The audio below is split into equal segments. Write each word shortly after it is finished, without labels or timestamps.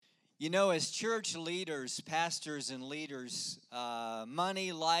You know, as church leaders, pastors and leaders,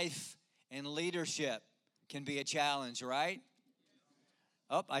 money, life, and leadership can be a challenge, right?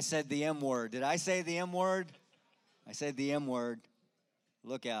 Oh, I said the M word. Did I say the M word? I said the M word.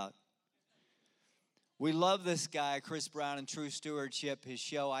 Look out. We love this guy, Chris Brown, and True Stewardship, his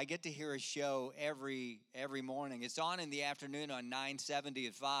show. I get to hear his show every morning. It's on in the afternoon on 970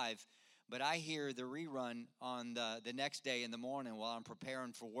 at 5. But I hear the rerun on the next day in the morning while I'm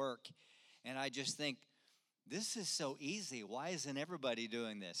preparing for work. And I just think, this is so easy. Why isn't everybody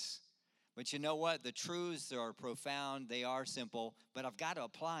doing this? But you know what? The truths are profound. They are simple. But I've got to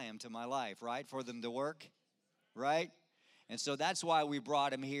apply them to my life, right? For them to work, right? And so that's why we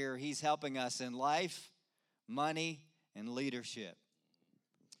brought him here. He's helping us in life, money, and leadership.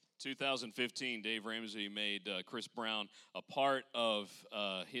 2015, Dave Ramsey made Chris Brown a part of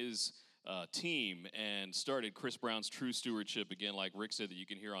his team and started Chris Brown's True Stewardship, again, like Rick said, that you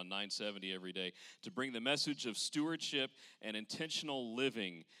can hear on 970 every day, to bring the message of stewardship and intentional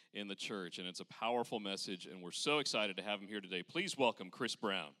living in the church. And it's a powerful message, and we're so excited to have him here today. Please welcome Chris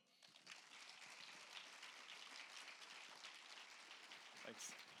Brown.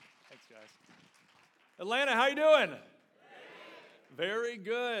 Thanks, guys. Atlanta, how you doing? Very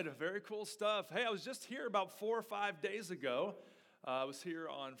good. Very cool stuff. Hey, I was just here about 4 or 5 days ago. I was here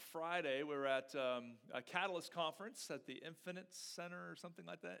on Friday. We were at a Catalyst conference at the Infinite Center or something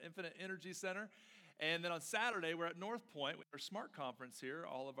like that, Infinite Energy Center. And then on Saturday, we're at North Point. We have our Smart Conference here.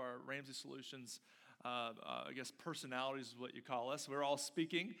 All of our Ramsey Solutions, personalities is what you call us. We're all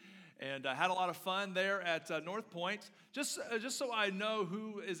speaking. And I had a lot of fun there at North Point. Just so I know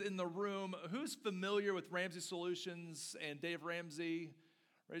who is in the room, who's familiar with Ramsey Solutions and Dave Ramsey?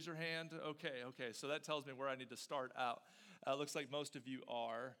 Raise your hand. Okay. So that tells me where I need to start out. Looks like most of you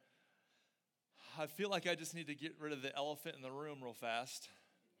are. I feel like I just need to get rid of the elephant in the room real fast.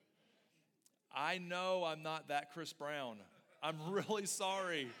 I know I'm not that Chris Brown. I'm really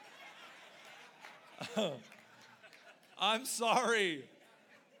sorry. I'm sorry.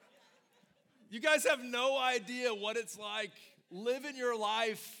 You guys have no idea what it's like living your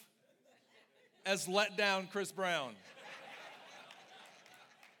life as let down Chris Brown.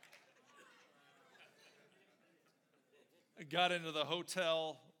 I got into the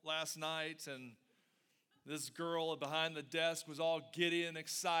hotel last night, and this girl behind the desk was all giddy and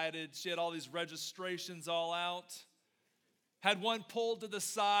excited. She had all these registrations all out. Had one pulled to the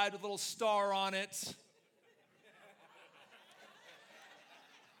side with a little star on it.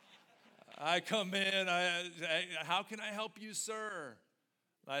 I come in, how can I help you, sir?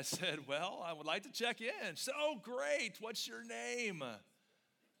 I said, well, I would like to check in. She said, oh, great, what's your name?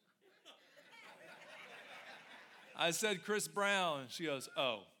 I said, Chris Brown. She goes,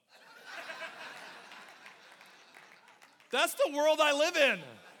 oh. That's the world I live in.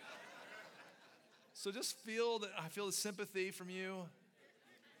 So just I feel the sympathy from you.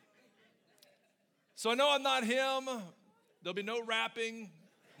 So I know I'm not him. There'll be no rapping,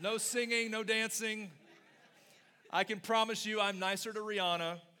 no singing, no dancing. I can promise you I'm nicer to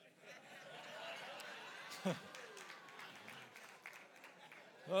Rihanna.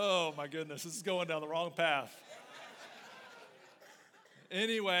 Oh my goodness, this is going down the wrong path.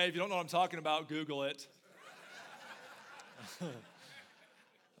 Anyway, if you don't know what I'm talking about, Google it.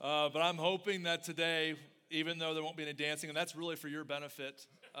 But I'm hoping that today, even though there won't be any dancing, and that's really for your benefit,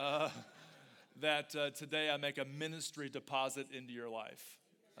 that today I make a ministry deposit into your life.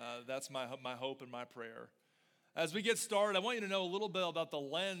 That's my hope and my prayer. As we get started, I want you to know a little bit about the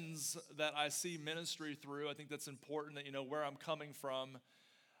lens that I see ministry through. I think that's important that you know where I'm coming from.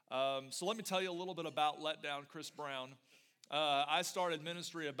 So let me tell you a little bit about Let Down Chris Brown. I started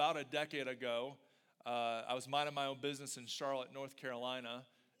ministry about a decade ago. I was minding my own business in Charlotte, North Carolina,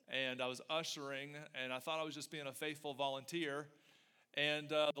 and I was ushering, and I thought I was just being a faithful volunteer. And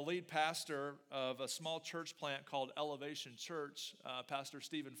the lead pastor of a small church plant called Elevation Church, Pastor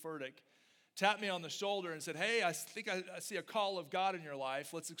Stephen Furtick, tapped me on the shoulder and said, hey, I think I see a call of God in your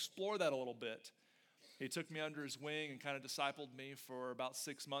life. Let's explore that a little bit. He took me under his wing and kind of discipled me for about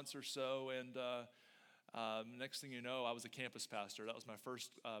 6 months or so, and next thing you know, I was a campus pastor. That was my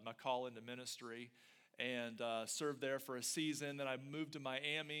first, my call into ministry, and served there for a season. Then I moved to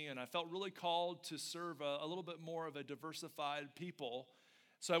Miami, and I felt really called to serve a little bit more of a diversified people.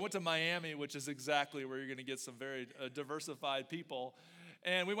 So I went to Miami, which is exactly where you're going to get some very diversified people.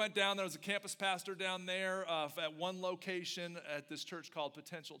 And we went down there. I was a campus pastor down there at one location at this church called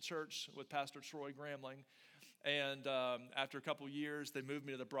Potential Church with Pastor Troy Gramling. And after a couple years, they moved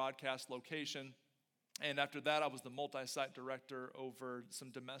me to the broadcast location. And after that, I was the multi-site director over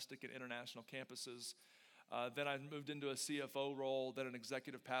some domestic and international campuses Then I moved into a CFO role, then an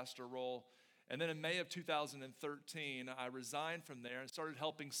executive pastor role. And then in May of 2013, I resigned from there and started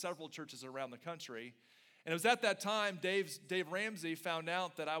helping several churches around the country. And it was at that time Dave Ramsey found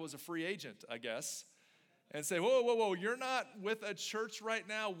out that I was a free agent, I guess, and say, whoa, you're not with a church right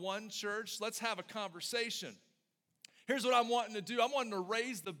now, one church? Let's have a conversation. Here's what I'm wanting to do. I'm wanting to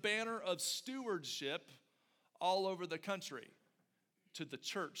raise the banner of stewardship all over the country, to the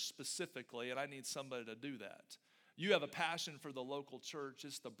church specifically, and I need somebody to do that. You have a passion for the local church.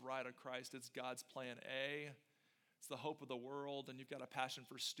 It's the bride of Christ. It's God's plan A. It's the hope of the world, and you've got a passion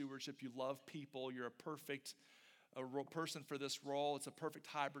for stewardship. You love people. You're a perfect person for this role. It's a perfect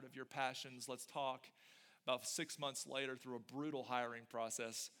hybrid of your passions. Let's talk. About 6 months later, through a brutal hiring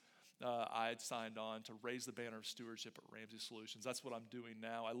process, I had signed on to raise the banner of stewardship at Ramsey Solutions. That's what I'm doing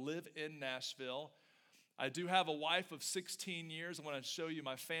now. I live in Nashville. I do have a wife of 16 years. I want to show you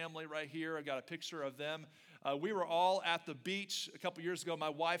my family right here. I got a picture of them. We were all at the beach a couple years ago. My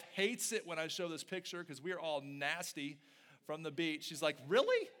wife hates it when I show this picture because we are all nasty from the beach. She's like,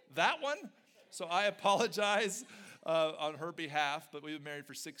 really? That one? So I apologize on her behalf, but we've been married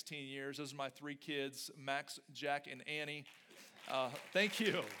for 16 years. Those are my 3 kids, Max, Jack, and Annie. Thank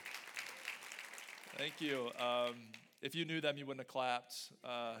you. Thank you. If you knew them, you wouldn't have clapped.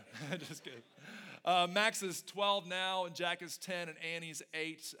 Just kidding. Max is 12 now, and Jack is 10, and Annie's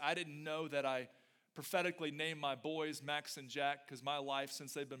 8. I didn't know that I prophetically named my boys Max and Jack because my life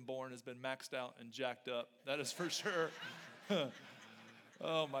since they've been born has been maxed out and jacked up. That is for sure.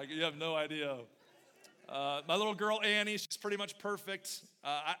 Oh, my God, you have no idea. My little girl, Annie, she's pretty much perfect.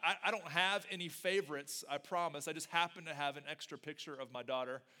 I don't have any favorites, I promise. I just happen to have an extra picture of my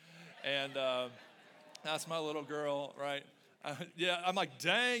daughter, and that's my little girl, right? Yeah, I'm like,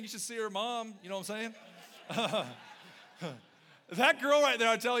 dang, you should see her mom. You know what I'm saying? That girl right there,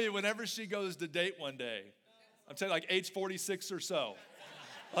 I tell you, whenever she goes to date one day, I'm telling you, like age 46 or so,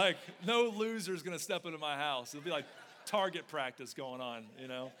 like no loser's going to step into my house. It'll be like target practice going on, you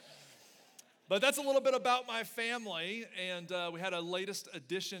know? But that's a little bit about my family, and we had a latest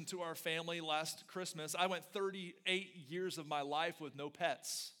addition to our family last Christmas. I went 38 years of my life with no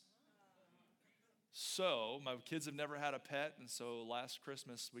pets. So my kids have never had a pet, and so last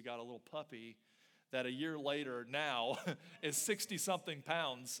Christmas we got a little puppy that a year later now is 60-something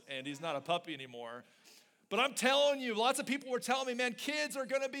pounds, and he's not a puppy anymore. But I'm telling you, lots of people were telling me, man, kids are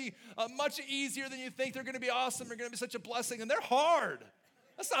going to be much easier than you think. They're going to be awesome. They're going to be such a blessing, and they're hard.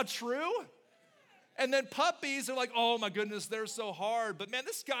 That's not true. And then puppies are like, oh, my goodness, they're so hard. But, man,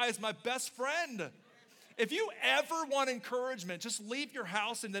 this guy is my best friend. If you ever want encouragement, just leave your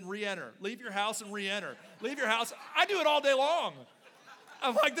house and then re-enter. Leave your house and re-enter. Leave your house. I do it all day long.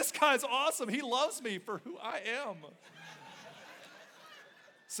 I'm like, this guy's awesome. He loves me for who I am.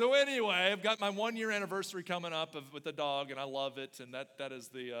 So anyway, I've got my 1-year anniversary coming up with the dog, and I love it, and that is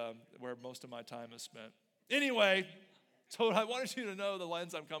where most of my time is spent. Anyway, so I wanted you to know the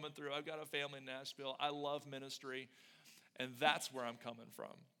lens I'm coming through. I've got a family in Nashville. I love ministry, and that's where I'm coming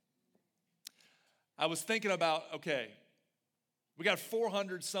from. I was thinking about, okay, we got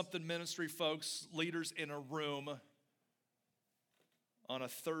 400-something ministry folks, leaders in a room on a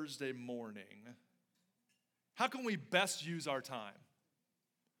Thursday morning. How can we best use our time?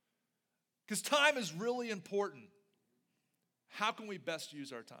 Because time is really important. How can we best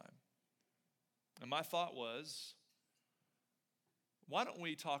use our time? And my thought was, why don't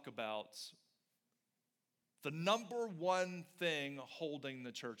we talk about the number one thing holding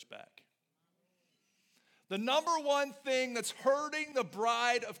the church back? The number one thing that's hurting the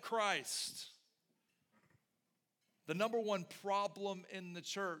bride of Christ. The number one problem in the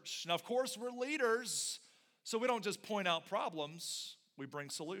church. Now, of course, we're leaders, so we don't just point out problems, we bring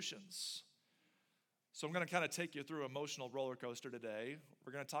solutions. So I'm going to kind of take you through an emotional roller coaster today.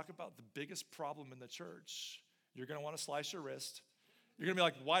 We're going to talk about the biggest problem in the church. You're going to want to slice your wrist. You're going to be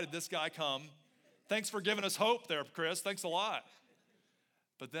like, why did this guy come? Thanks for giving us hope there, Chris. Thanks a lot.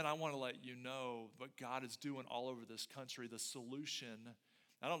 But then I want to let you know what God is doing all over this country, the solution.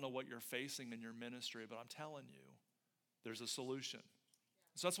 I don't know what you're facing in your ministry, but I'm telling you, there's a solution.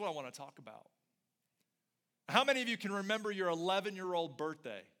 So that's what I want to talk about. How many of you can remember your 11-year-old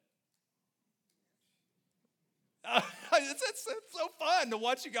birthday? It's so fun to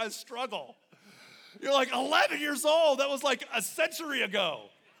watch you guys struggle. You're like, 11 years old? That was like a century ago.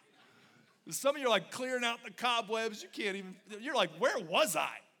 Some of you are like clearing out the cobwebs. You're like, where was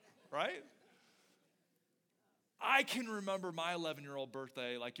I? Right? I can remember my 11-year-old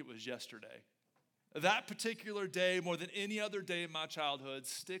birthday like it was yesterday. That particular day, more than any other day in my childhood,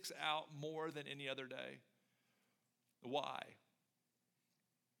 sticks out more than any other day. Why?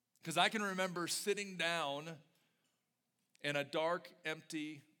 Because I can remember sitting down in a dark,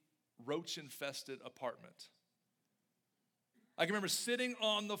 empty, roach-infested apartment. I can remember sitting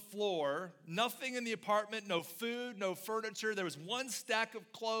on the floor, nothing in the apartment, no food, no furniture. There was one stack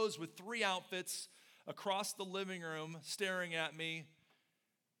of clothes with 3 outfits across the living room staring at me.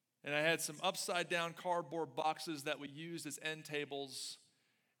 And I had some upside-down cardboard boxes that we used as end tables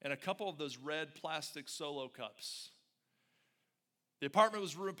and a couple of those red plastic Solo cups. The apartment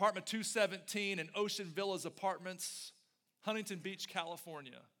was apartment 217 in Ocean Villas Apartments, Huntington Beach,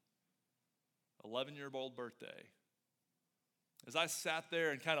 California. 11-year-old birthday. As I sat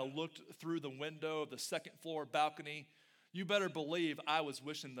there and kind of looked through the window of the second floor balcony, you better believe I was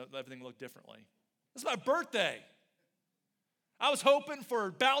wishing that everything looked differently. It's my birthday. I was hoping for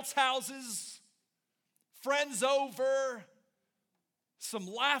bounce houses, friends over, some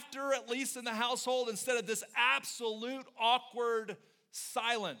laughter at least in the household instead of this absolute awkward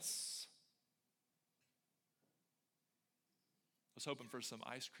silence. I was hoping for some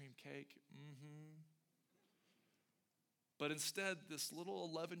ice cream cake. But instead, this little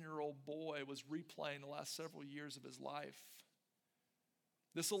 11-year-old boy was replaying the last several years of his life.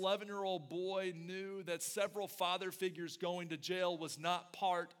 This 11-year-old boy knew that several father figures going to jail was not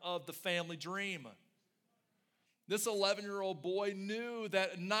part of the family dream. This 11-year-old boy knew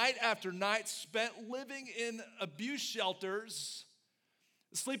that night after night spent living in abuse shelters,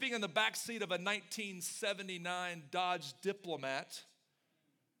 sleeping in the backseat of a 1979 Dodge Diplomat,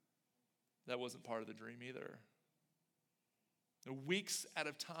 that wasn't part of the dream either. Weeks at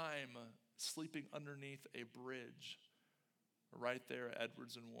a time, sleeping underneath a bridge right there at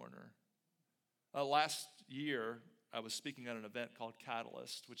Edwards and Warner. Last year, I was speaking at an event called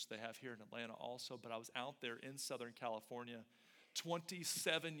Catalyst, which they have here in Atlanta also, but I was out there in Southern California.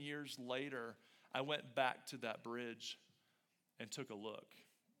 27 years later, I went back to that bridge and took a look.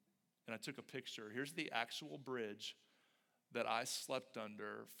 And I took a picture. Here's the actual bridge that I slept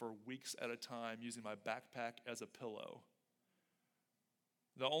under for weeks at a time using my backpack as a pillow.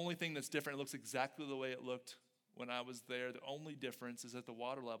 The only thing that's different, it looks exactly the way it looked when I was there. The only difference is that the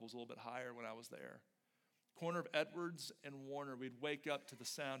water level was a little bit higher when I was there. Corner of Edwards and Warner, we'd wake up to the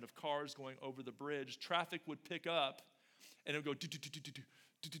sound of cars going over the bridge. Traffic would pick up, and it would go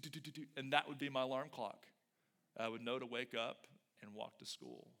do-do-do-do-do, and that would be my alarm clock. I would know to wake up and walk to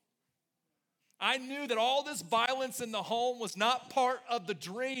school. I knew that all this violence in the home was not part of the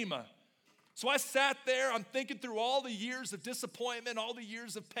dream. So I sat there, I'm thinking through all the years of disappointment, all the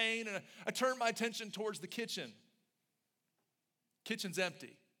years of pain, and I turned my attention towards the kitchen. Kitchen's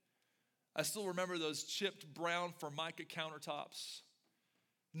empty. I still remember those chipped brown Formica countertops.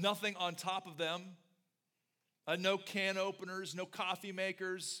 Nothing on top of them. No can openers, no coffee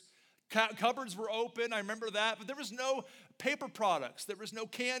makers. Cupboards were open, I remember that, but there was no paper products. There was no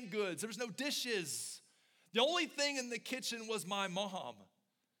canned goods. There was no dishes. The only thing in the kitchen was my mom.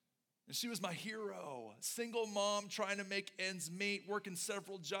 And she was my hero, single mom trying to make ends meet, working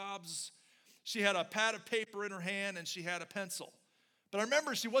several jobs. She had a pad of paper in her hand and she had a pencil. But I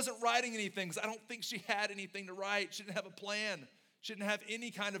remember she wasn't writing anything because I don't think she had anything to write. She didn't have a plan. She didn't have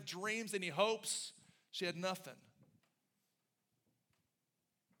any kind of dreams, any hopes. She had nothing.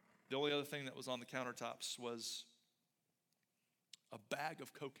 The only other thing that was on the countertops was a bag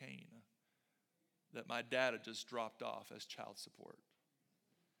of cocaine that my dad had just dropped off as child support.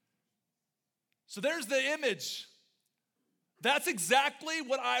 So there's the image. That's exactly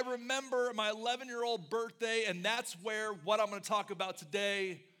what I remember my 11-year-old birthday, and that's where what I'm going to talk about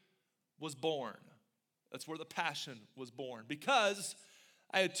today was born. That's where the passion was born, because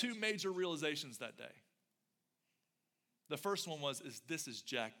I had 2 major realizations that day. The first one was, this is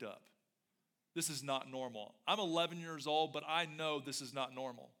jacked up. This is not normal. I'm 11 years old, but I know this is not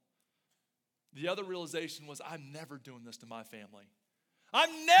normal. The other realization was, I'm never doing this to my family.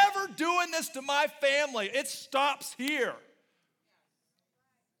 I'm never doing this to my family. It stops here.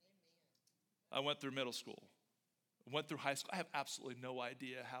 I went through middle school. I went through high school. I have absolutely no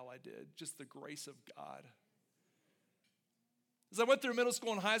idea how I did. Just the grace of God. As I went through middle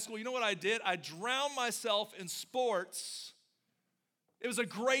school and high school, you know what I did? I drowned myself in sports. It was a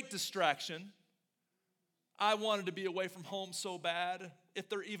great distraction. I wanted to be away from home so bad, if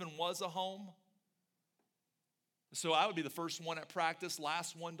there even was a home. So I would be the first one at practice,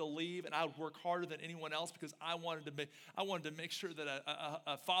 last one to leave, and I would work harder than anyone else because I wanted to make sure that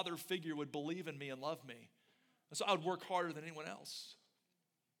a father figure would believe in me and love me. And so I would work harder than anyone else,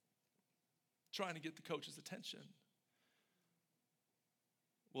 trying to get the coach's attention.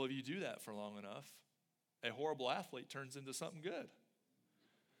 Well, if you do that for long enough, a horrible athlete turns into something good.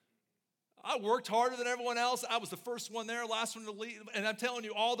 I worked harder than everyone else. I was the first one there, last one to leave. And I'm telling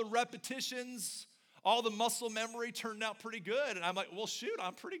you, all the repetitions, all the muscle memory turned out pretty good. And I'm like, well, shoot,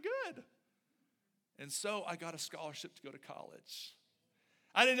 I'm pretty good. And so I got a scholarship to go to college.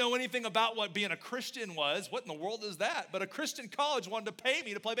 I didn't know anything about what being a Christian was. What in the world is that? But a Christian college wanted to pay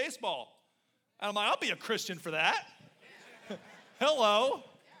me to play baseball. And I'm like, I'll be a Christian for that. Hello,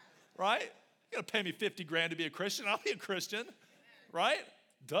 right? You're going to pay me $50,000 to be a Christian. I'll be a Christian, right?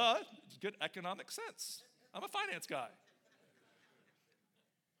 Duh, it's good economic sense. I'm a finance guy.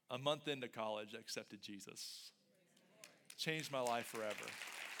 A month into college, I accepted Jesus. Changed my life forever.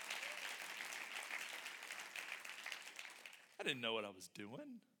 I didn't know what I was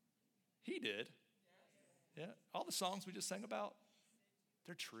doing. He did. Yeah, all the songs we just sang about,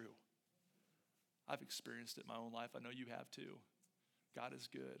 they're true. I've experienced it in my own life. I know you have too. God is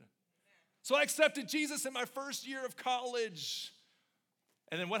good. So I accepted Jesus in my first year of college.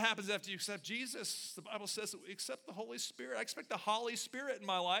 And then what happens after you accept Jesus? The Bible says that we accept the Holy Spirit. I expect the Holy Spirit in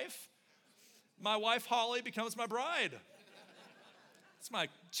my life. My wife, Holly, becomes my bride. That's my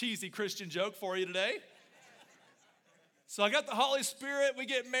cheesy Christian joke for you today. So I got the Holy Spirit, we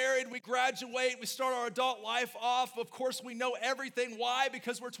get married, we graduate, we start our adult life off. Of course, we know everything. Why?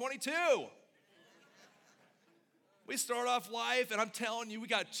 Because we're 22. We start off life, and I'm telling you, we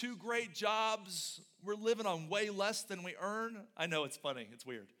got 2 great jobs. We're living on way less than we earn. I know it's funny, it's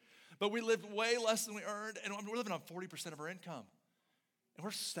weird. But we live way less than we earned, and we're living on 40% of our income. And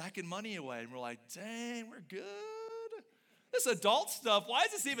we're stacking money away, and we're like, dang, we're good. This adult stuff, why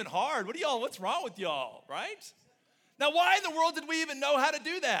is this even hard? What's wrong with y'all, right? Now, why in the world did we even know how to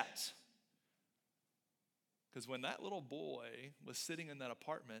do that? Because when that little boy was sitting in that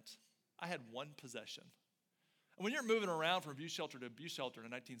apartment, I had one possession. And when you're moving around from abuse shelter to abuse shelter in a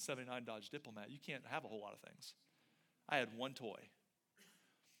 1979 Dodge Diplomat, you can't have a whole lot of things. I had one toy.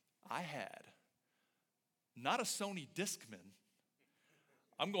 I had not a Sony Discman.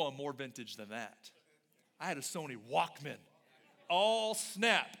 I'm going more vintage than that. I had a Sony Walkman. All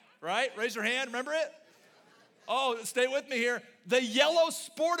snap, right? Raise your hand, remember it? Oh, stay with me here. The yellow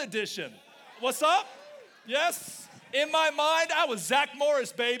Sport Edition. What's up? Yes? In my mind, I was Zach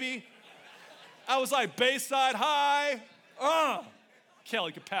Morris, baby. I was like Bayside High.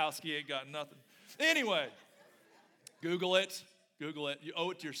 Kelly Kapowski ain't got nothing. Anyway, Google it. Google it. You owe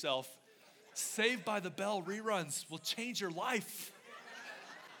it to yourself. Saved by the Bell reruns will change your life.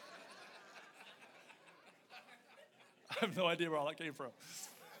 I have no idea where all that came from.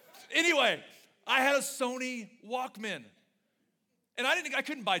 Anyway, I had a Sony Walkman. And I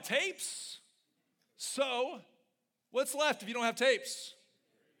couldn't buy tapes. So, what's left if you don't have tapes?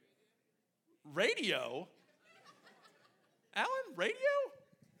 Radio? Alan, radio?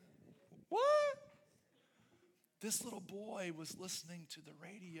 What? This little boy was listening to the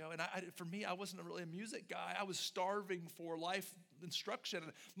radio. And for me, I wasn't really a music guy. I was starving for life instruction.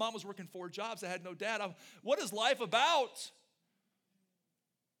 And Mom was working 4 jobs. I had no dad. What is life about?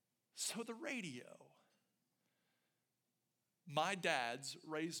 So the radio. My dads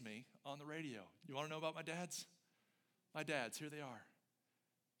raised me on the radio. You want to know about my dads? My dads, here they are.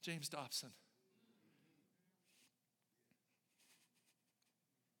 James Dobson.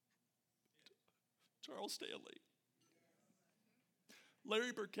 Charles Stanley.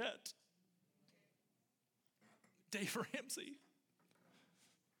 Larry Burkett. Dave Ramsey.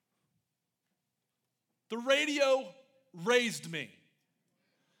 The radio raised me.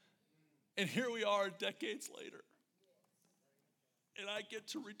 And here we are decades later. And I get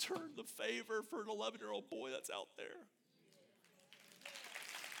to return the favor for an 11-year-old boy that's out there.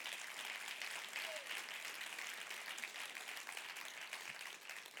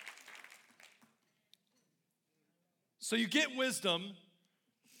 So you get wisdom,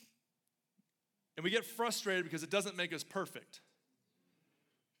 and we get frustrated because it doesn't make us perfect.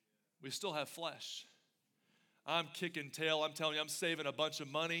 We still have flesh. I'm kicking tail. I'm telling you, I'm saving a bunch of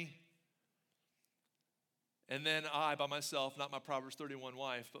money. And then I, by myself, not my Proverbs 31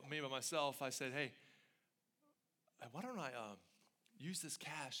 wife, but me by myself, I said, hey, why don't I use this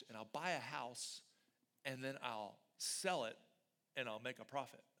cash and I'll buy a house and then I'll sell it and I'll make a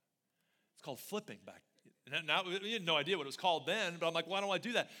profit. It's called flipping back. Now, we had no idea what it was called then, but I'm like, why don't I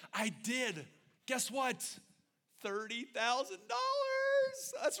do that? I did. Guess what? $30,000.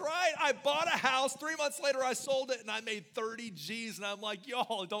 That's right. I bought a house. 3 months later, I sold it, and I made 30 G's. And I'm like,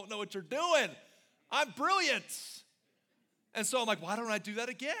 y'all don't know what you're doing. I'm brilliant. And so I'm like, why don't I do that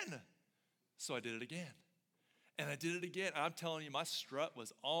again? So I did it again. And I did it again. I'm telling you, my strut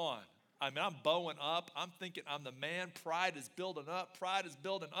was on. I mean, I'm bowing up. I'm thinking I'm the man. Pride is building up. Pride is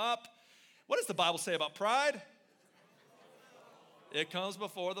building up. What does the Bible say about pride? It comes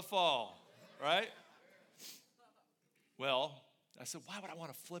before the fall. right? Well, I said, why would I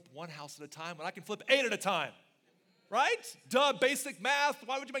want to flip one house at a time when I can flip 8 at a time? Right? Duh, basic math.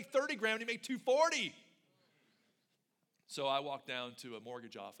 Why would you make 30 grand when you make 240? So I walked down to a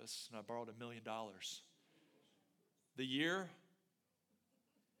mortgage office and I borrowed $1 million. The year,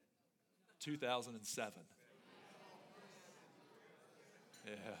 2007.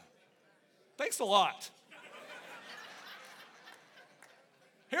 Yeah. Thanks a lot.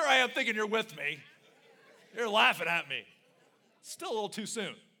 Here I am thinking you're with me. You're laughing at me. Still a little too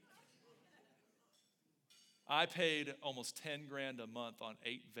soon. I paid almost 10 grand a month on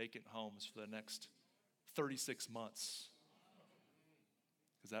 8 vacant homes for the next 36 months.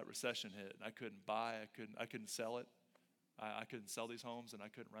 Because that recession hit and I couldn't buy, I couldn't sell it. I couldn't sell these homes and I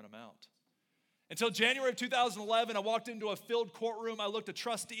couldn't rent them out. Until January of 2011, I walked into a filled courtroom. I looked a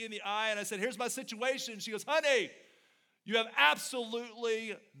trustee in the eye and I said, here's my situation. She goes, honey, you have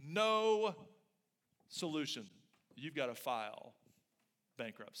absolutely no solution. You've got to file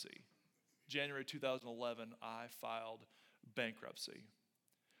bankruptcy. January 2011, I filed bankruptcy.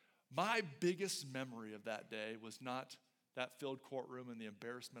 My biggest memory of that day was not that filled courtroom and the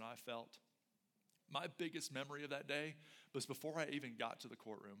embarrassment I felt. My biggest memory of that day was before I even got to the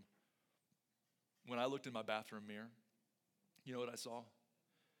courtroom. When I looked in my bathroom mirror, you know what I saw?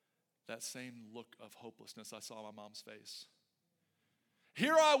 That same look of hopelessness I saw on my mom's face.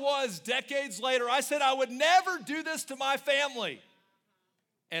 Here I was decades later. I said I would never do this to my family.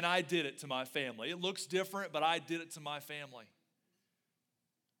 And I did it to my family. It looks different, but I did it to my family.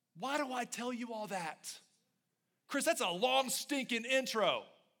 Why do I tell you all that? Chris, that's a long stinking intro,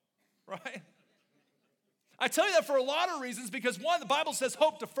 right? I tell you that for a lot of reasons because one, the Bible says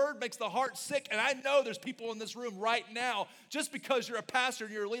hope deferred makes the heart sick. And I know there's people in this room right now, just because you're a pastor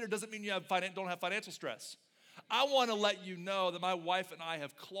and you're a leader doesn't mean you don't have financial stress. I want to let you know that my wife and I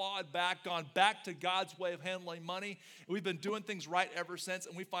have clawed back, gone back to God's way of handling money. And we've been doing things right ever since,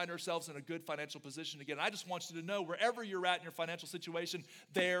 and we find ourselves in a good financial position again. I just want you to know, wherever you're at in your financial situation,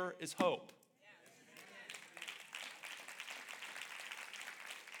 there is hope.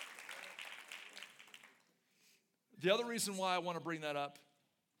 The other reason why I want to bring that up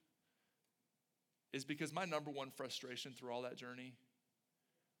is because my number one frustration through all that journey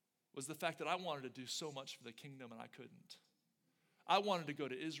was the fact that I wanted to do so much for the kingdom and I couldn't. I wanted to go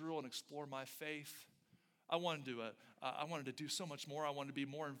to Israel and explore my faith. I wanted to do so much more. I wanted to be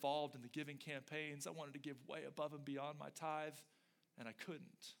more involved in the giving campaigns. I wanted to give way above and beyond my tithe, and I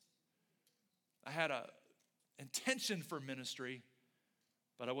couldn't. I had an intention for ministry,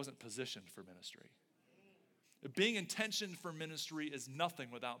 but I wasn't positioned for ministry. Being intentioned for ministry is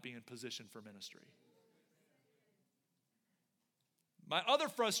nothing without being in position for ministry. My other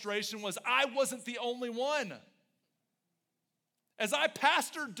frustration was I wasn't the only one. As I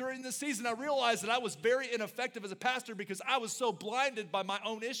pastored during this season, I realized that I was very ineffective as a pastor because I was so blinded by my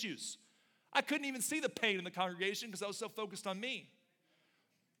own issues. I couldn't even see the pain in the congregation because I was so focused on me.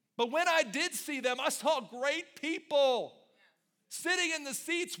 But when I did see them, I saw great people sitting in the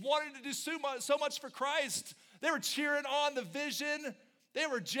seats wanting to do so much for Christ. They were cheering on the vision. They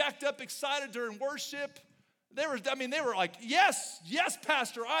were jacked up, excited during worship. They were like, yes,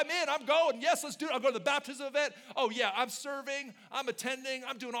 pastor, I'm in, I'm going. Yes, let's do it. I'll go to the baptism event. Oh yeah, I'm serving, I'm attending,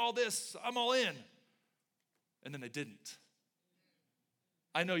 I'm doing all this. I'm all in. And then they didn't.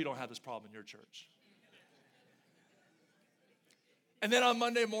 I know you don't have this problem in your church. And then on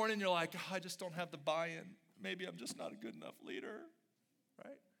Monday morning, you're like, I just don't have the buy-in. Maybe I'm just not a good enough leader,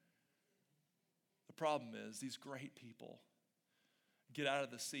 right? The problem is these great people get out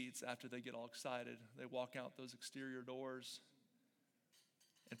of the seats after they get all excited. They walk out those exterior doors.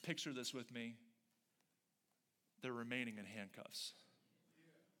 And picture this with me. They're remaining in handcuffs.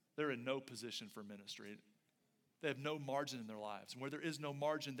 They're in no position for ministry. They have no margin in their lives. And where there is no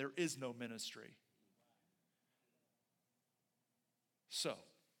margin, there is no ministry. So,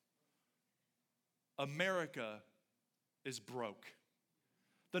 America is broke.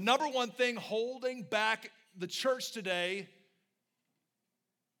 The number one thing holding back the church today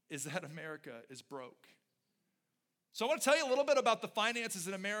is that America is broke. So I want to tell you a little bit about the finances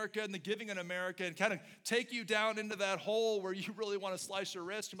in America and the giving in America and kind of take you down into that hole where you really want to slice your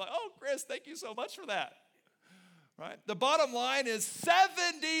wrist. You're like, oh, Chris, thank you so much for that. Right? The bottom line is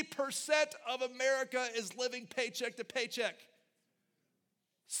 70% of America is living paycheck to paycheck.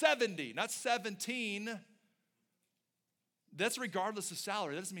 70, not 17. That's regardless of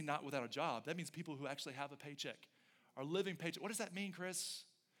salary. That doesn't mean not without a job. That means people who actually have a paycheck are living paycheck. What does that mean, Chris?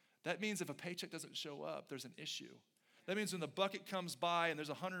 That means if a paycheck doesn't show up, there's an issue. That means when the bucket comes by and there's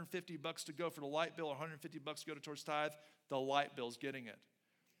 $150 to go for the light bill or $150 to go towards tithe, the light bill's getting it.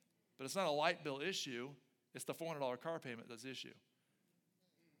 But it's not a light bill issue. It's the $400 car payment that's the issue.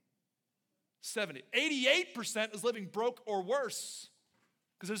 88% is living broke or worse,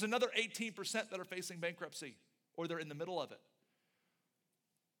 because there's another 18% that are facing bankruptcy or they're in the middle of it.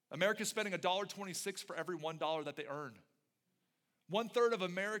 America's spending $1.26 for every $1 that they earn. 1/3 of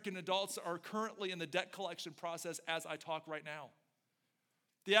American adults are currently in the debt collection process as I talk right now.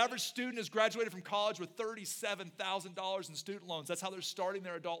 The average student has graduated from college with $37,000 in student loans. That's how they're starting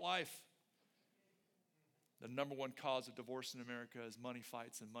their adult life. The number one cause of divorce in America is money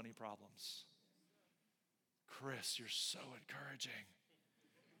fights and money problems. Chris, you're so encouraging.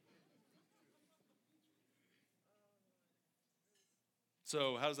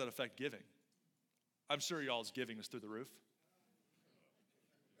 So how does that affect giving? I'm sure y'all's giving is through the roof.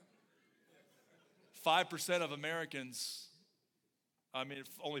 5% of Americans,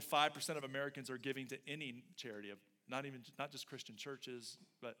 only 5% of Americans are giving to any charity, not just Christian churches,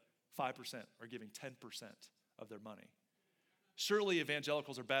 but 5% are giving 10% of their money. Surely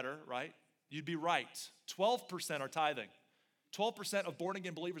evangelicals are better, right? You'd be right. 12% are tithing. 12% of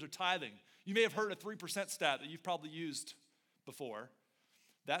born-again believers are tithing. You may have heard a 3% stat that you've probably used before.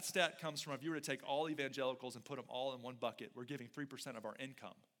 That stat comes from if you were to take all evangelicals and put them all in one bucket, we're giving 3% of our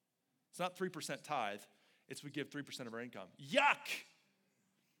income. It's not 3% tithe, it's we give 3% of our income. Yuck!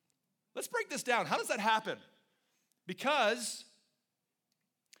 Let's break this down. How does that happen? Because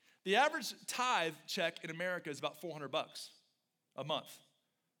the average tithe check in America is about $400 a month.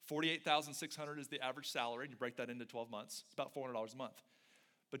 $48,600 is the average salary, and you break that into 12 months. It's about $400 a month.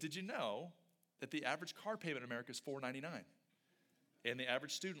 But did you know that the average car payment in America is $499? And the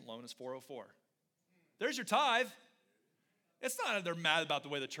average student loan is $404. There's your tithe. It's not that they're mad about the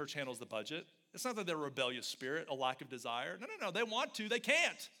way the church handles the budget. It's not that they're a rebellious spirit, a lack of desire. No. They want to, they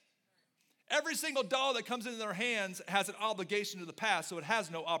can't. Every single dollar that comes into their hands has an obligation to the past, so it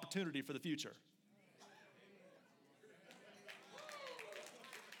has no opportunity for the future.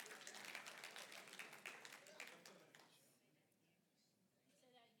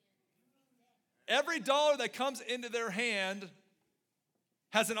 Every dollar that comes into their hand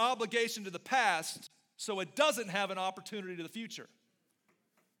has an obligation to the past, so it doesn't have an opportunity to the future.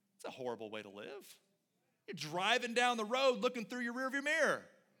 It's a horrible way to live. You're driving down the road looking through your rearview mirror.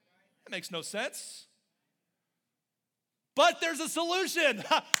 That makes no sense. But there's a solution.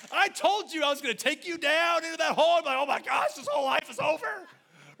 I told you I was going to take you down into that hole. I'm like, oh my gosh, this whole life is over,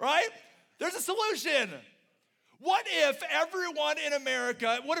 right? There's a solution. What if everyone in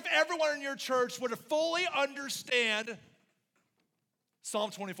America, what if everyone in your church would fully understand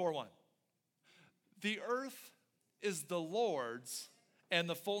Psalm 24:1? The earth is the Lord's and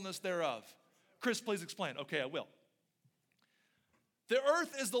the fullness thereof. Chris, please explain. Okay, I will. The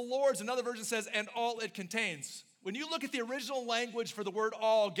earth is the Lord's, another version says, and all it contains. When you look at the original language for the word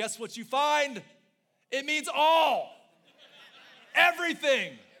all, guess what you find? It means all.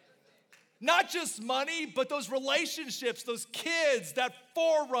 Everything. Not just money, but those relationships, those kids, that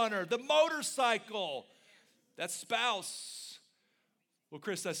forerunner, the motorcycle, that spouse. Well,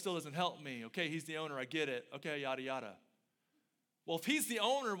 Chris, that still doesn't help me. Okay, he's the owner, I get it. Okay, yada, yada. Well, if he's the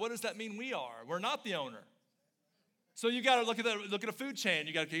owner, what does that mean we are? We're not the owner. So you got to look at a food chain.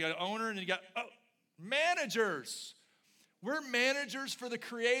 You got an owner and you got managers. We're managers for the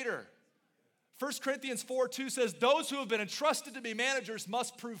Creator. 1 Corinthians 4:2 says, those who have been entrusted to be managers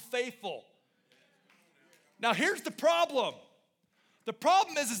must prove faithful. Now, here's the problem. The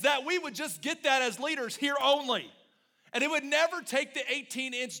problem is that we would just get that as leaders here only. And it would never take the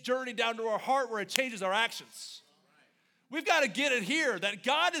 18-inch journey down to our heart where it changes our actions. We've got to get it here, that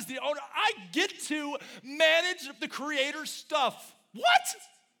God is the owner. I get to manage the Creator's stuff. What?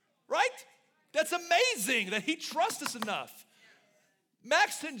 Right? That's amazing that He trusts us enough.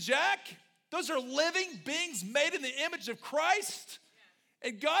 Max and Jack, those are living beings made in the image of Christ.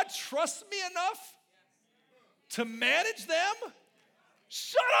 And God trusts me enough to manage them?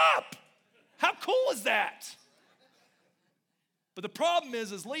 Shut up! How cool is that? But the problem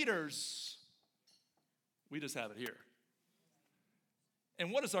is, as leaders, we just have it here.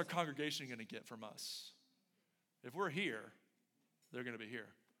 And what is our congregation going to get from us? If we're here, they're going to be here.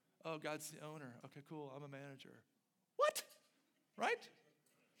 Oh, God's the owner. Okay, cool. I'm a manager. What? Right?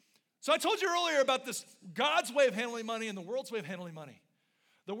 So I told you earlier about this God's way of handling money and the world's way of handling money.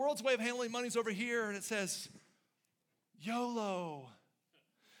 The world's way of handling money is over here, and it says, YOLO.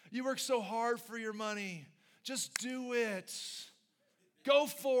 You work so hard for your money. Just do it. Go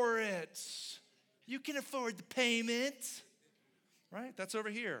for it. You can afford the payment. Right? That's over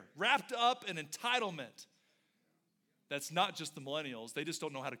here. Wrapped up in entitlement. That's not just the millennials. They just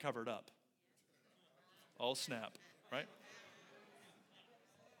don't know how to cover it up. Oh, snap. Right?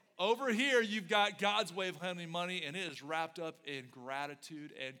 Over here, you've got God's way of handling money, and it is wrapped up in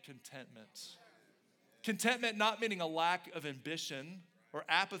gratitude and contentment. Contentment not meaning a lack of ambition or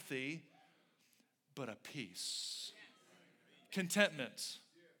apathy, but a peace. Contentment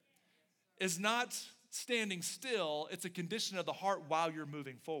is not standing still. It's a condition of the heart while you're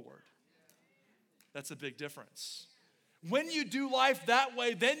moving forward. That's a big difference. When you do life that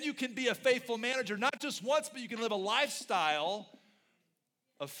way, then you can be a faithful manager, not just once, but you can live a lifestyle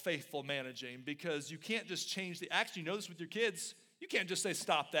of faithful managing, because you can't just change the action. You know this with your kids. You can't just say,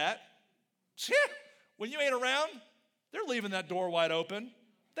 stop that. When you ain't around, they're leaving that door wide open.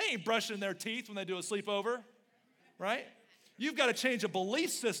 They ain't brushing their teeth when they do a sleepover, right? You've got to change a belief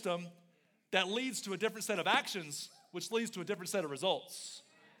system that leads to a different set of actions, which leads to a different set of results.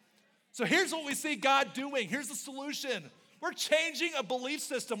 So here's what we see God doing. Here's the solution. We're changing a belief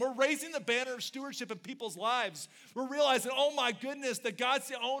system. We're raising the banner of stewardship in people's lives. We're realizing, oh my goodness, that God's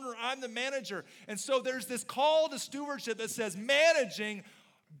the owner, I'm the manager. And so there's this call to stewardship that says managing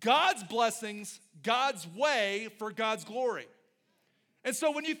God's blessings, God's way for God's glory. And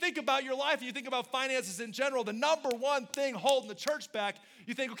so when you think about your life, and you think about finances in general, the number one thing holding the church back,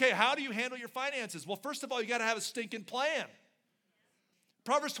 you think, okay, how do you handle your finances? Well, first of all, you got to have a stinking plan.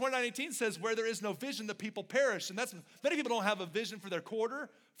 Proverbs 29:18 says, where there is no vision, the people perish. And that's, many people don't have a vision for their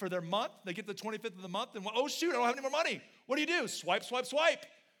quarter, for their month. They get the 25th of the month and, oh shoot, I don't have any more money. What do? Swipe, swipe, swipe.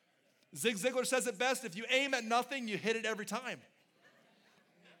 Zig Ziglar says it best, if you aim at nothing, you hit it every time.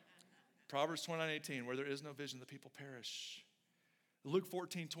 Proverbs 29:18, where there is no vision, the people perish. Luke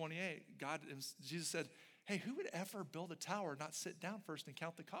 14:28, Jesus said, hey, who would ever build a tower and not sit down first and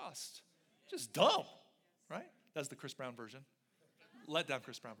count the cost? Just dumb, right? That's the Chris Brown version. Let down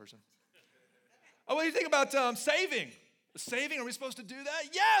Chris Brown version. Oh, what do you think about saving? Saving, are we supposed to do that?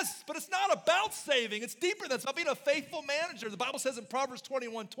 Yes, but it's not about saving. It's deeper than that. It's about being a faithful manager. The Bible says in Proverbs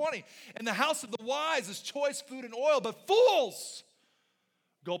 21:20, in the house of the wise is choice food and oil, but fools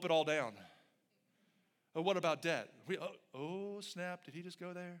gulp it all down. Oh, what about debt? Oh, snap, did he just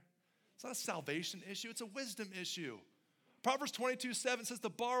go there? It's not a salvation issue, it's a wisdom issue. Proverbs 22:7 says the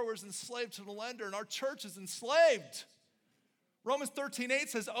borrower is enslaved to the lender, and our church is enslaved. Romans 13:8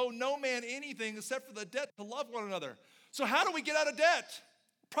 says, owe no man anything except for the debt to love one another. So how do we get out of debt?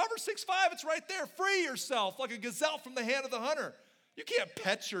 Proverbs 6:5, it's right there. Free yourself like a gazelle from the hand of the hunter. You can't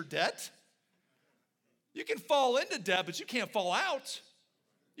pet your debt. You can fall into debt, but you can't fall out.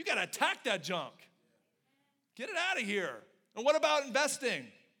 You got to attack that junk. Get it out of here. And what about investing?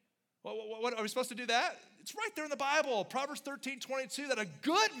 What are we supposed to do that? It's right there in the Bible. Proverbs 13:22, that a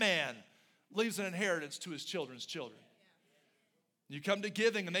good man leaves an inheritance to his children's children. You come to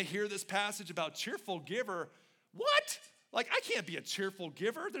giving and they hear this passage about cheerful giver. What? Like, I can't be a cheerful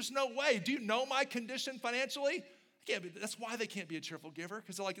giver. There's no way. Do you know my condition financially? That's why they can't be a cheerful giver,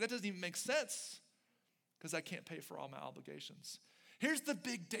 because they're like, that doesn't even make sense, because I can't pay for all my obligations. Here's the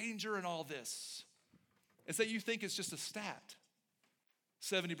big danger in all this, is that you think it's just a stat.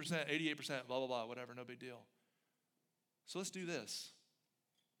 70%, 88%, blah, blah, blah, whatever, no big deal. So let's do this.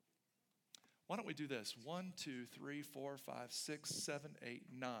 Why don't we do this? 1, 2, 3, 4, 5, 6, 7, 8,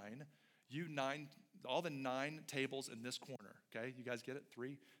 9. You 9, all the 9 tables in this corner, okay? You guys get it?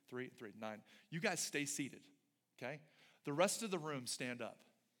 3, 3, 3, 9. You guys stay seated, okay? The rest of the room stand up.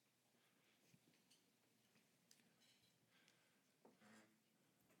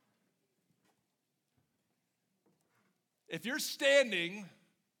 If you're standing,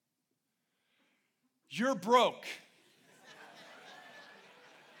 you're broke.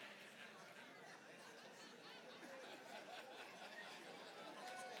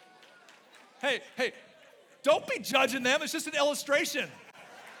 Hey, don't be judging them. It's just an illustration.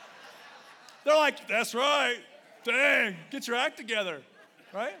 They're like, that's right. Dang, get your act together,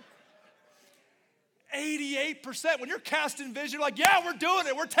 right? 88%. When you're casting vision, you're like, yeah, we're doing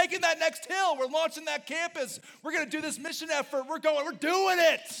it. We're taking that next hill. We're launching that campus. We're going to do this mission effort. We're doing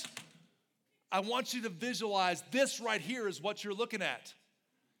it. I want you to visualize this right here is what you're looking at.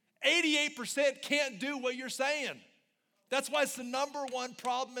 88% can't do what you're saying. That's why it's the number one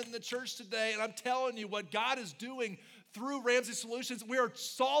problem in the church today. And I'm telling you, what God is doing through Ramsey Solutions, we are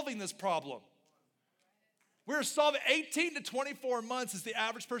solving this problem. We're solving 18 to 24 months is the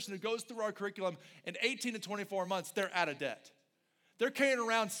average person who goes through our curriculum. In 18 to 24 months, they're out of debt. They're carrying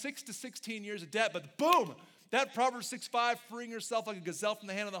around 6 to 16 years of debt, but boom, that Proverbs 6:5, freeing yourself like a gazelle from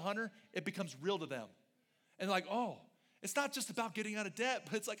the hand of the hunter, it becomes real to them. And they're like, oh, it's not just about getting out of debt,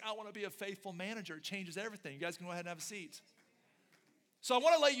 but it's like, I want to be a faithful manager. It changes everything. You guys can go ahead and have a seat. So I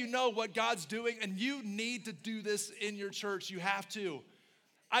want to let you know what God's doing, and you need to do this in your church. You have to.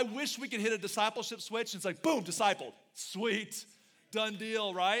 I wish we could hit a discipleship switch and it's like, boom, discipled. Sweet, done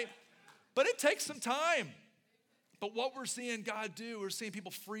deal, right? But it takes some time. But what we're seeing God do, we're seeing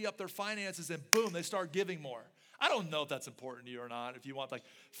people free up their finances and boom, they start giving more. I don't know if that's important to you or not. If you want like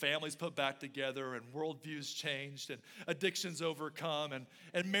families put back together and worldviews changed and addictions overcome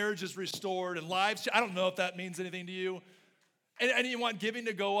and marriages restored and lives, I don't know if that means anything to you. And you want giving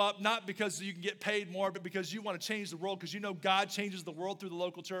to go up, not because you can get paid more, but because you want to change the world, because you know God changes the world through the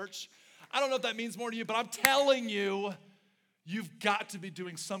local church. I don't know if that means more to you, but I'm telling you, you've got to be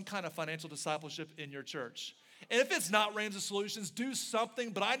doing some kind of financial discipleship in your church. And if it's not Ramsey Solutions, do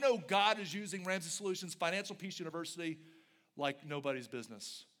something. But I know God is using Ramsey Solutions Financial Peace University like nobody's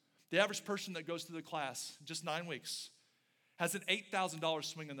business. The average person that goes through the class in just 9 weeks has an $8,000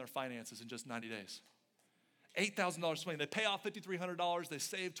 swing in their finances in just 90 days. $8,000 swing. They pay off $5,300. They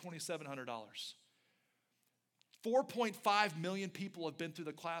save $2,700. 4.5 million people have been through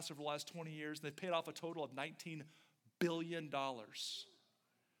the class over the last 20 years. And they've paid off a total of $19 billion.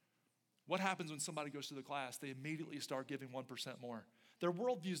 What happens when somebody goes through the class? They immediately start giving 1% more. Their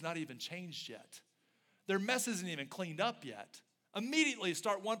worldview's not even changed yet. Their mess isn't even cleaned up yet. Immediately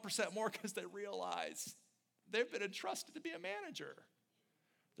start 1% more because they realize they've been entrusted to be a manager.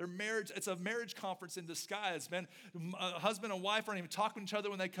 Their marriage, it's a marriage conference in disguise, man. Husband and wife aren't even talking to each other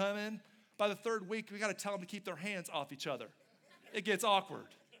when they come in. By the third week, we got to tell them to keep their hands off each other. It gets awkward.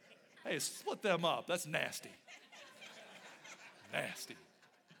 Hey, split them up. That's nasty. Nasty.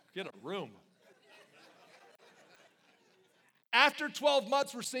 Get a room. After 12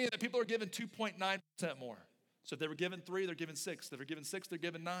 months, we're seeing that people are giving 2.9% more. So if they were given 3, they're giving 6. If they were given 6, they're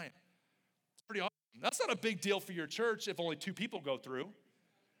giving 9. It's pretty awesome. That's not a big deal for your church if only 2 people go through.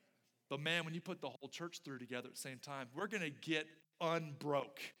 But man, when you put the whole church through together at the same time, we're going to get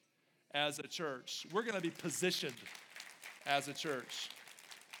unbroke as a church. We're going to be positioned as a church.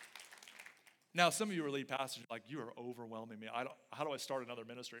 Now, some of you are lead pastors, like, you are overwhelming me. How do I start another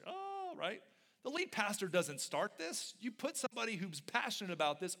ministry? Oh, right? The lead pastor doesn't start this. You put somebody who's passionate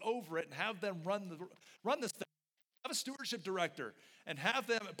about this over it and have them run this thing. Have a stewardship director and have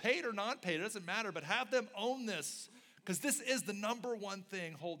them, paid or non-paid, it doesn't matter, but have them own this, because this is the number one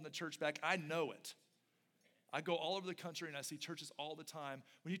thing holding the church back. I know it. I go all over the country and I see churches all the time.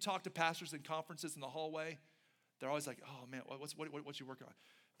 When you talk to pastors in conferences in the hallway, they're always like, oh man, what you working on?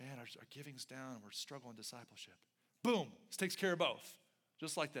 Man, our giving's down. We're struggling discipleship. Boom, this takes care of both,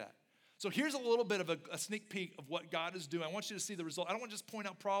 just like that. So here's a little bit of a sneak peek of what God is doing. I want you to see the result. I don't want to just point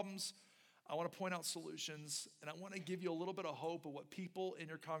out problems. I want to point out solutions, and I want to give you a little bit of hope of what people in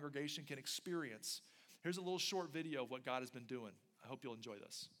your congregation can experience. Here's a little short video of what God has been doing. I hope you'll enjoy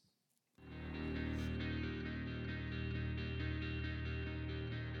this.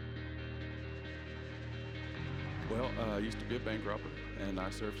 Well, I used to be a bank robber, and I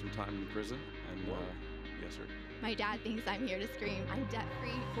served some time in prison, and yes, sir. My dad thinks I'm here to scream. I'm debt-free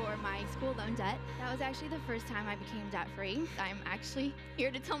for my school loan debt. That was actually the first time I became debt-free. I'm actually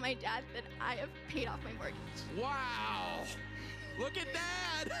here to tell my dad that I have paid off my mortgage. Wow! Look at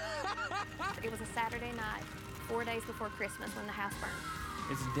Dad! It was a Saturday night, 4 days before Christmas, when the house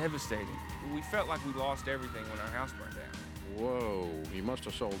burned. It's devastating. We felt like we lost everything when our house burned down. Whoa, you must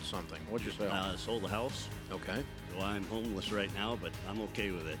have sold something. What'd you sell? I sold the house. Okay. So I'm homeless right now, but I'm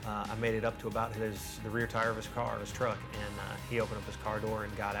okay with it. I made it up to about the rear tire of his truck, and he opened up his car door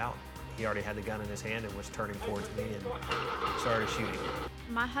and got out. He already had the gun in his hand and was turning towards me and started shooting.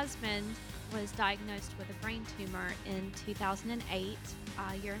 My husband was diagnosed with a brain tumor in 2008,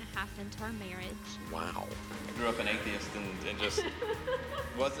 a year and a half into our marriage. Wow. I grew up an atheist and just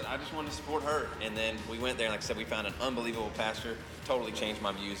I just wanted to support her. And then we went there, and like I said, we found an unbelievable pastor. Totally changed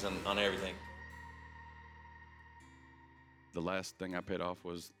my views on everything. The last thing I paid off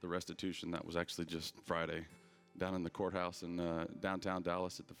was the restitution. That was actually just Friday down in the courthouse in downtown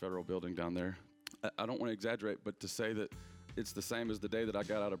Dallas at the federal building down there. I don't want to exaggerate, but to say that it's the same as the day that I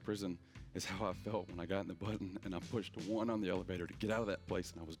got out of prison is how I felt when I got in the button and I pushed 1 on the elevator to get out of that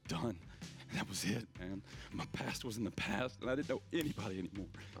place, and I was done. And that was it, man. My past was in the past, and I didn't know anybody anymore.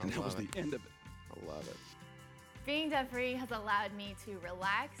 And that was the end of it. I love it. Being debt-free has allowed me to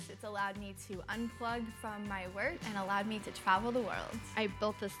relax. It's allowed me to unplug from my work and allowed me to travel the world. I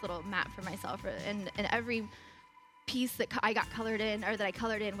built this little map for myself, and every piece that I got colored in, or that I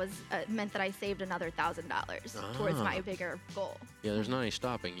colored in, was meant that I saved another $1,000 towards my bigger goal. Yeah, there's not any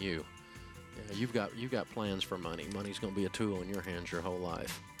stopping you. Yeah, you've got plans for money. Money's going to be a tool in your hands your whole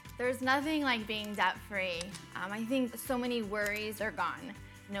life. There's nothing like being debt-free. I think so many worries are gone,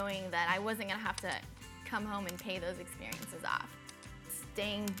 knowing that I wasn't going to have to come home and pay those experiences off.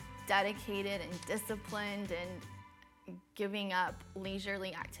 Staying dedicated and disciplined and giving up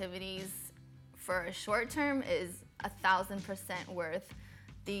leisurely activities for a short term is 1,000% worth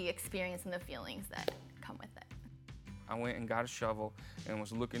the experience and the feelings that come with it. I went and got a shovel and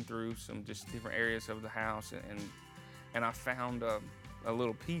was looking through some just different areas of the house, and I found a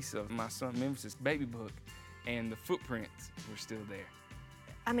little piece of my son Memphis' baby book, and the footprints were still there.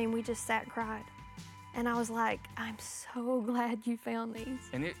 I mean, we just sat and cried. And I was like, I'm so glad you found these.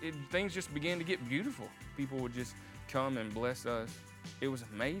 And things just began to get beautiful. People would just come and bless us. It was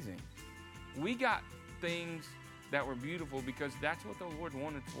amazing. We got things that were beautiful because that's what the Lord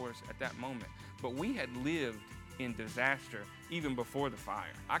wanted for us at that moment. But we had lived in disaster even before the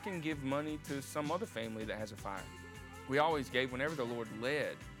fire. I can give money to some other family that has a fire. We always gave whenever the Lord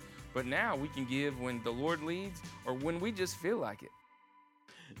led. But now we can give when the Lord leads or when we just feel like it.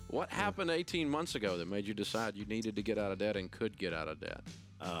 What happened 18 months ago that made you decide you needed to get out of debt and could get out of debt?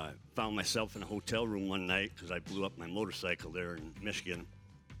 Found myself in a hotel room one night because I blew up my motorcycle there in Michigan.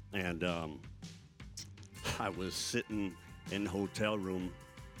 And I was sitting in the hotel room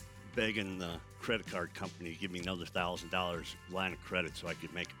begging the credit card company to give me another $1,000 line of credit so I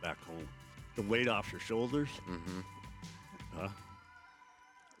could make it back home. The weight off your shoulders,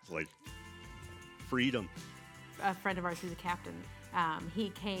 it's like freedom. A friend of ours who's a captain, he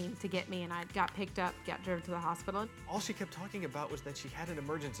came to get me, and I got picked up, got driven to the hospital. All she kept talking about was that she had an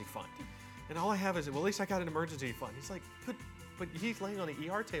emergency fund. And all I have is, well, at least I got an emergency fund. He's like, but he's laying on an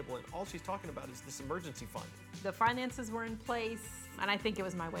ER table, and all she's talking about is this emergency fund. The finances were in place, and I think it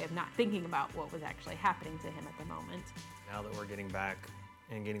was my way of not thinking about what was actually happening to him at the moment. Now that we're getting back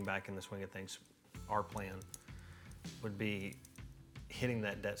in the swing of things, our plan would be hitting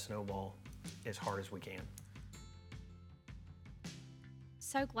that debt snowball as hard as we can.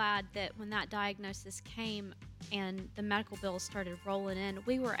 So glad that when that diagnosis came and the medical bills started rolling in,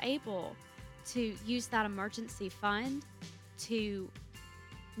 we were able to use that emergency fund to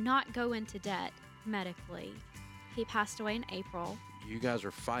not go into debt medically. He passed away in April. You guys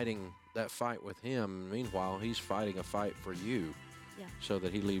are fighting that fight with him. Meanwhile, he's fighting a fight for you so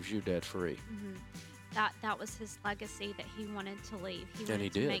that he leaves you debt-free. Mm-hmm. That was his legacy that he wanted to leave. He wanted And he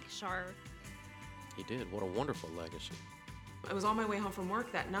to did. make sure. He did. What a wonderful legacy. I was on my way home from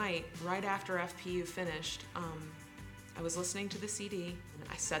work that night, right after FPU finished. I was listening to the CD, and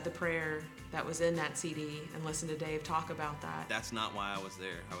I said the prayer that was in that CD and listened to Dave talk about that. That's not why I was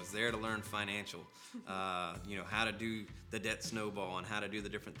there. I was there to learn financial, how to do the debt snowball and how to do the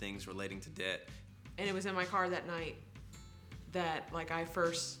different things relating to debt. And it was in my car that night that I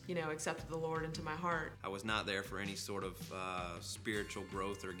first, accepted the Lord into my heart. I was not there for any sort of spiritual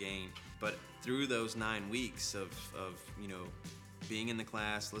growth or gain, but through those 9 weeks of being in the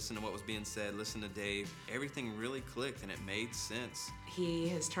class, listen to what was being said, listen to Dave, everything really clicked and it made sense. He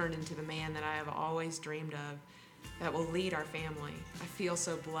has turned into the man that I have always dreamed of that will lead our family. I feel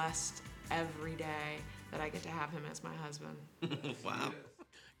so blessed every day that I get to have him as my husband. Wow.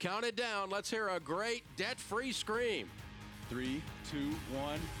 Count it down. Let's hear a great debt-free scream. 3, 2,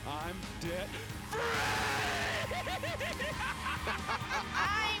 1, I'm debt free!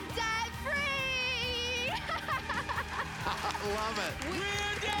 I'm debt free! I love it.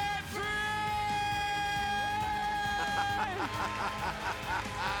 We're debt free!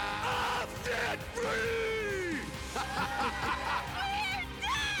 I'm debt free! We're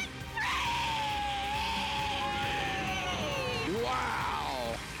debt free!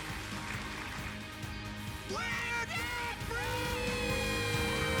 Wow! We're debt free!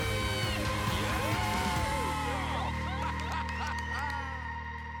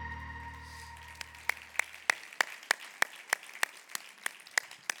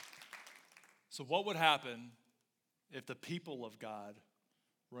 So what would happen if the people of God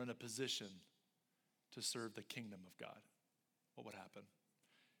were in a position to serve the kingdom of God? What would happen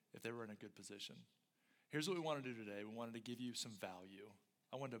if they were in a good position? Here's what we want to do today. We wanted to give you some value.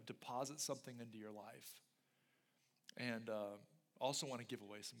 I wanted to deposit something into your life. And also want to give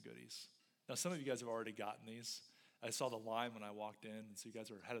away some goodies. Now, some of you guys have already gotten these. I saw the line when I walked in, and so you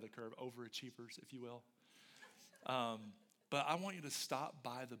guys are ahead of the curve, overachievers, if you will. But I want you to stop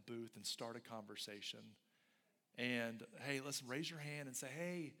by the booth and start a conversation. And, hey, let's raise your hand and say,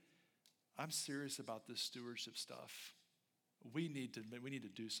 hey, I'm serious about this stewardship stuff. We need to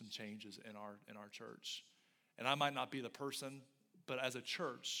do some changes in our church. And I might not be the person, but as a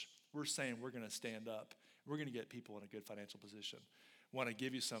church, we're saying we're going to stand up. We're going to get people in a good financial position. Want to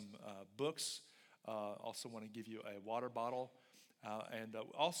give you some books. Also want to give you a water bottle. And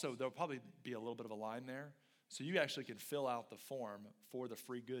also, there'll probably be a little bit of a line there. So you actually can fill out the form for the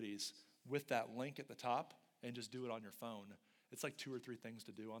free goodies with that link at the top and just do it on your phone. It's like 2 or 3 things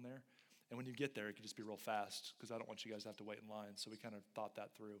to do on there. And when you get there, it can just be real fast because I don't want you guys to have to wait in line. So we kind of thought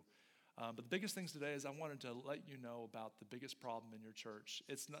that through. But the biggest things today is I wanted to let you know about the biggest problem in your church.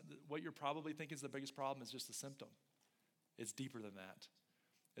 It's not what you're probably thinking is the biggest problem is just a symptom. It's deeper than that.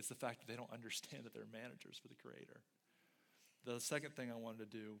 It's the fact that they don't understand that they're managers for the Creator. The second thing I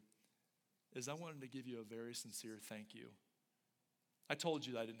wanted to do is I wanted to give you a very sincere thank you. I told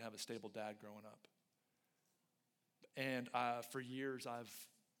you that I didn't have a stable dad growing up. And for years, I've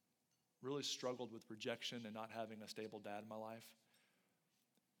really struggled with rejection and not having a stable dad in my life.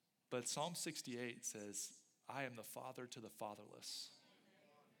 But Psalm 68 says, I am the father to the fatherless.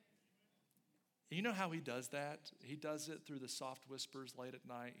 And you know how he does that? He does it through the soft whispers late at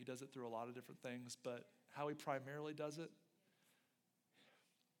night. He does it through a lot of different things. But how he primarily does it?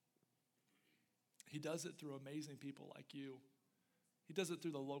 He does it through amazing people like you. He does it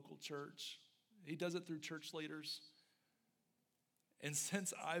through the local church. He does it through church leaders. And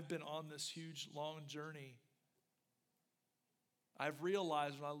since I've been on this huge, long journey, I've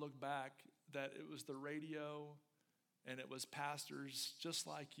realized when I look back that it was the radio and it was pastors just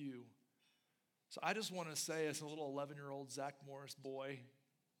like you. So I just want to say, as a little 11-year-old Zach Morris boy,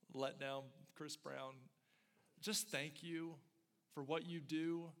 let down Chris Brown, just thank you for what you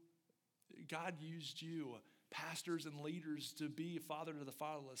do. God used you, pastors and leaders, to be a father to the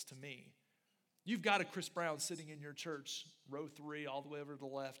fatherless to me. You've got a Chris Brown sitting in your church, row 3, all the way over to the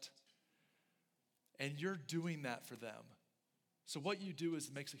left. And you're doing that for them. So what you do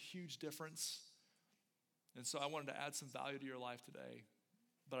makes a huge difference. And so I wanted to add some value to your life today.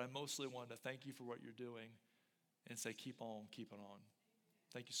 But I mostly wanted to thank you for what you're doing and say, keep on keeping on.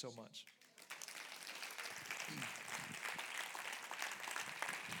 Thank you so much.